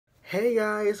Hey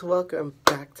guys, welcome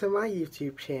back to my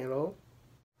YouTube channel.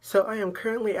 So I am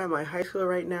currently at my high school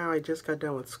right now. I just got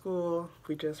done with school.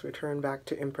 We just returned back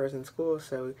to in-person school,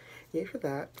 so yay for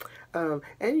that.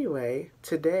 Anyway,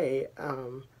 today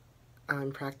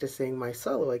I'm practicing my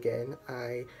solo again.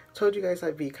 I told you guys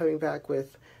I'd be coming back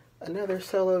with another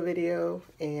solo video,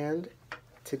 and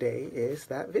today is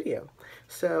that video.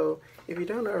 So if you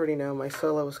don't already know, my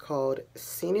solo is called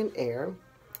Scene in Air,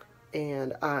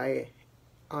 and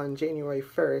on January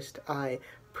 1st, I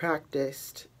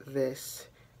practiced this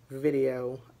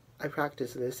video. I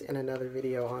practiced this in another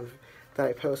video that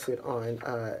I posted on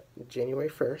January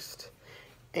 1st.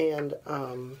 And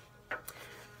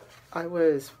I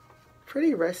was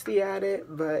pretty rusty at it,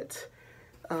 but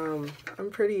I'm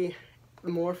pretty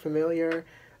more familiar.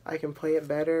 I can play it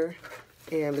better.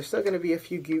 And there's still going to be a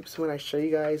few goops when I show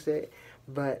you guys it,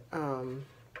 but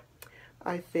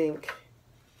I think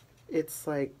it's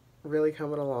like really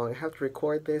coming along. I have to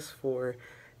record this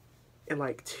in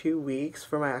like 2 weeks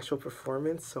for my actual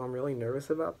performance, so I'm really nervous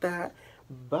about that.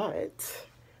 But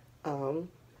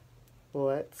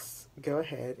let's go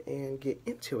ahead and get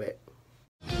into it.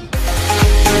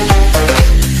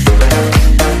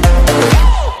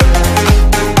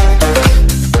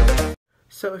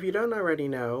 So if you don't already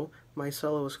know, my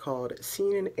solo is called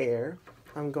Scene in Air.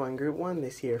 I'm going Group 1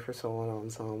 this year for solo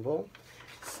ensemble.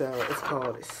 So it's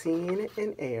called Scene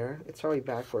in Air. It's probably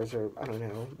backwards, or I don't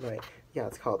know, but yeah,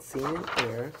 it's called Scene in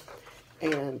Air.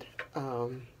 And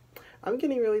I'm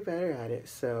getting really better at it,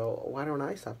 so why don't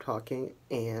I stop talking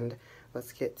and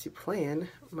let's get to playing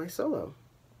my solo.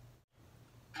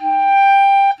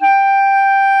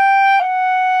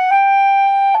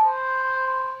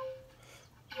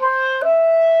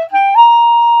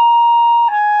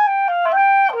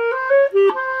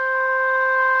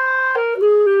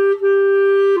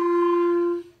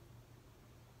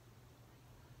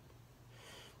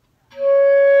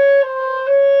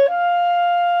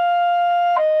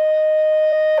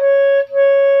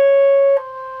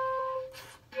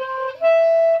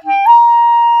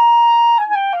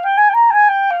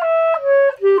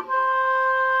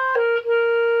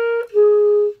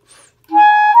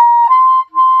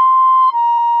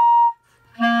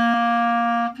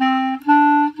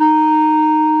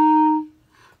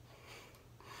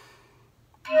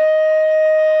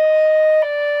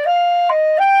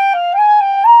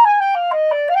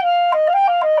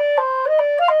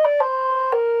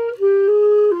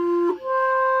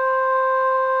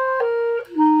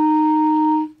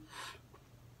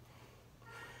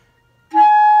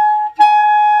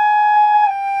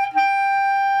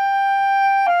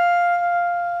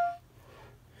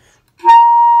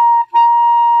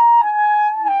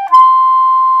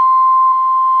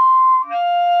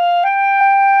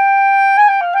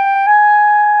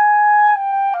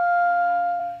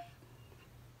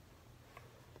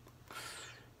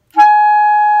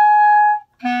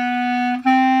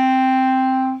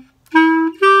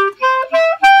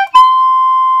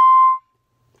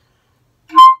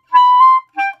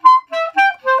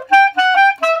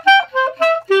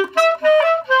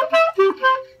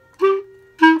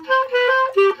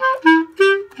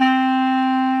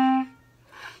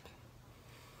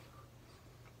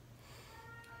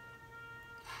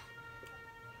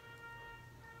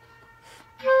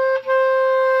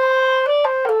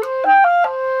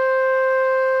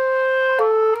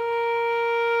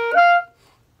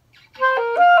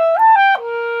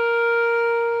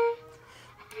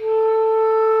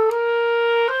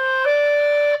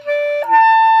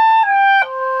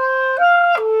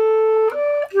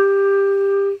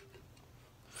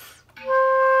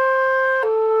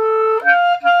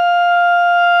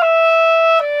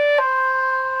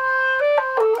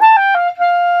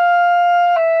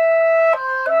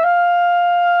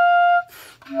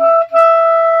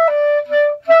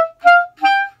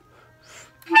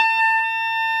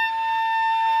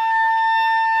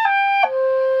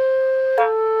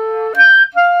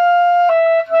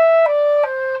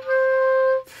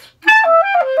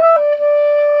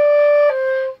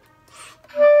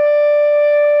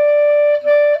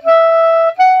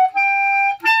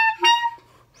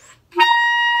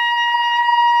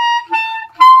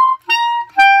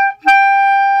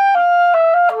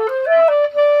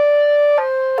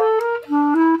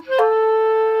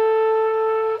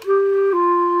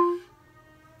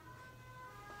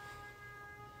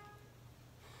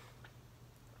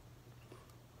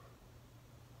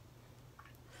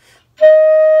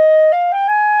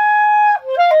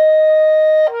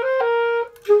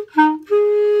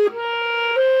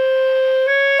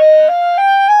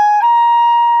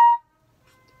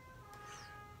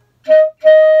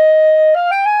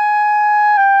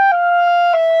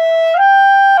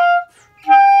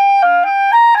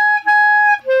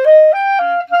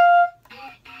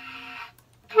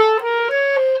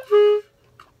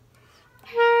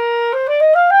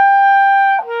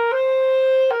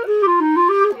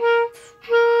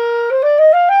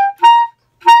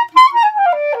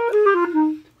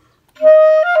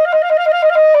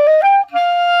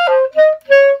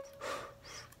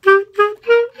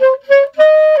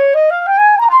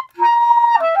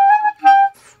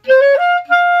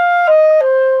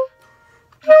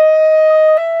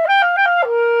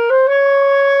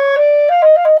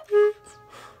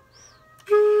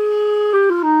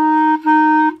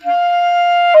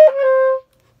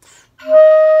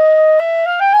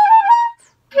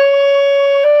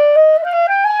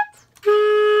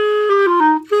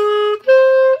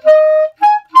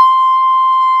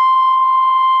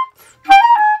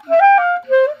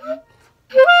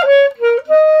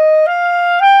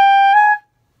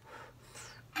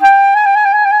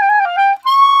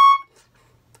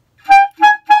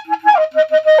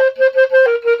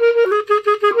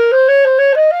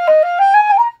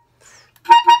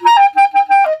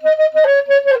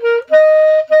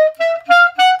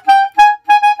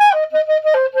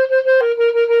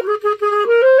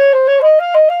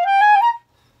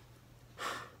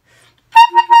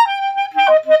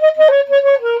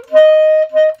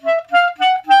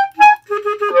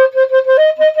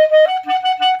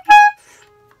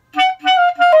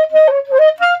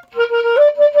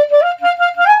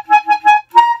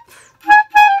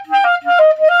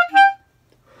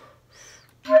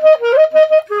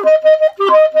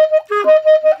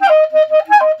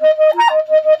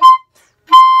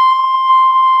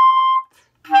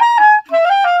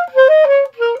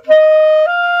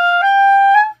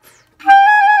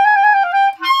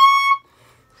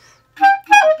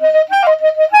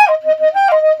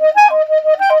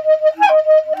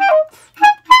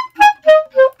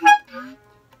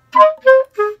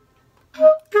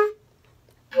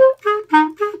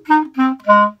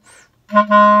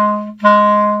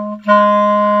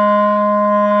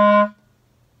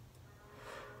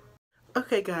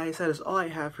 Alright guys, that is all I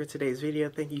have for today's video.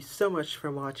 Thank you so much for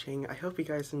watching. I hope you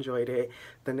guys enjoyed it.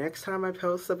 The next time I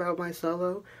post about my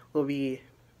solo will be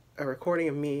a recording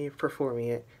of me performing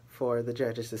it for the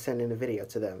judges to send in a video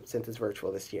to them since it's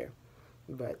virtual this year.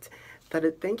 But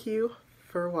thank you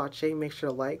for watching. Make sure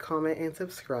to like, comment, and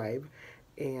subscribe.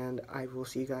 And I will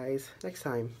see you guys next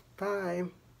time.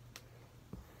 Bye!